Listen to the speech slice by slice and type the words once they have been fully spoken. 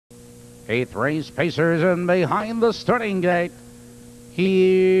Eighth race pacers in behind the starting gate.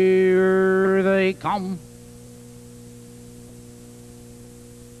 Here they come.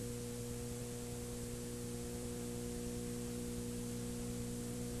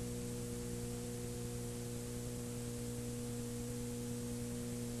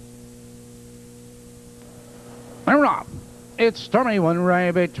 They're off. It's Stormy One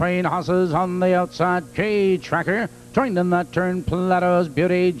Ray between horses on the outside. K-Tracker joined in that turn. Plato's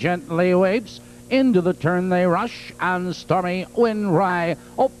Beauty gently waves. Into the turn they rush, and Stormy Winry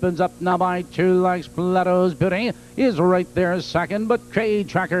opens up now by 2 lengths. Plato's Beauty is right there second, but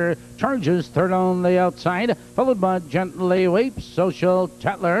K-Tracker charges third on the outside, followed by Gently Weeps, Social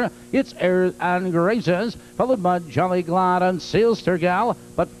Tetler, it's Airs and Graces, followed by Jolly Glad and Sealster Gal,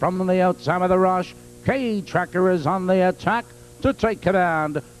 but from the outside of the rush, K-Tracker is on the attack to take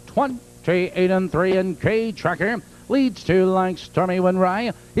command. 28-3, and K-Tracker leads 2 lengths. Stormy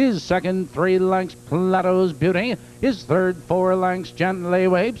Winry is second, 3 lengths. Plato's Beauty is third, 4 lengths. Gently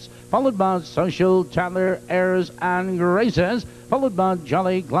Waves, followed by Social Tatler, Airs and Graces, followed by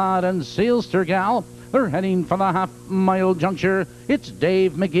Jolly Glad and Sealster Gal. They're heading for the half-mile juncture. It's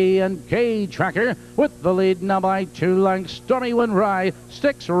Dave Magee and K-Tracker with the lead now by 2 lengths. Stormy Winry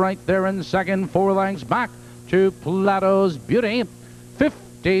sticks right there in second, 4 lengths back to Plato's Beauty.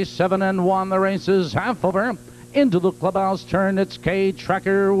 57-1, the race is half over. Into the clubhouse turn, it's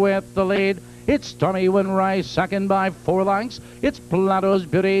K-Tracker with the lead. It's Stormy Winry second by 4 lengths. It's Plato's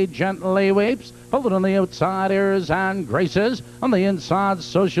Beauty gently weeps, followed on the outside, Airs and Graces. On the inside,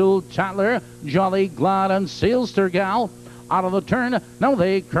 Social Tatler, Jolly Glad and Sealster Gal. Out of the turn, now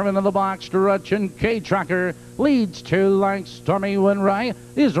they curve into the box stretch, and K-Tracker leads 2 lengths. Stormy Winry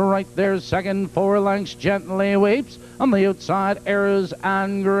is right there second, 4 lengths. Gently weeps. On the outside, Airs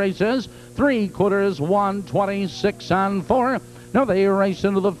and Graces. 3/4, 1:26 and 4. Now they race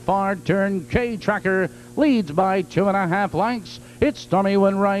into the far turn. K-Tracker leads by 2.5 lengths. It's Stormy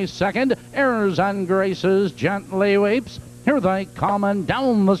Winry second, Airs and Graces, Gently Weeps. Here they come, and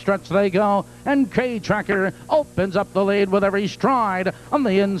down the stretch they go, and K-Tracker opens up the lead with every stride. On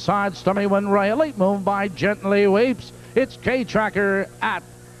the inside, Stormy Winry, a late move by Gently Weeps. It's K-Tracker at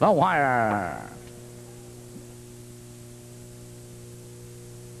the wire.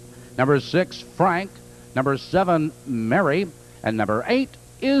 Number 6, Frank. Number 7, Mary. And number 8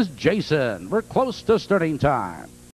 is Jason. We're close to starting time.